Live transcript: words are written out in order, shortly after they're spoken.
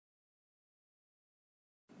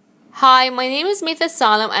Hi, my name is Maitha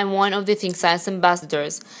Salem. I'm one of the Think Science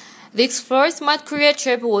ambassadors. The Explore Smart Korea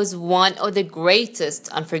trip was one of the greatest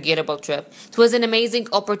unforgettable trip. It was an amazing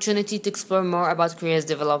opportunity to explore more about Korea's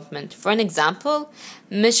development. For an example,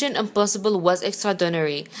 Mission Impossible was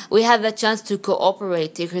extraordinary. We had the chance to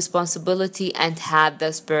cooperate, take responsibility, and had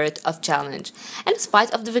the spirit of challenge. And in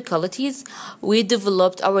spite of difficulties, we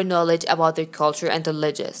developed our knowledge about their culture and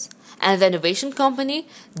religions. And the innovation company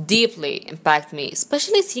deeply impacted me,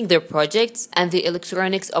 especially seeing their projects and the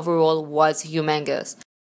electronics overall was humongous.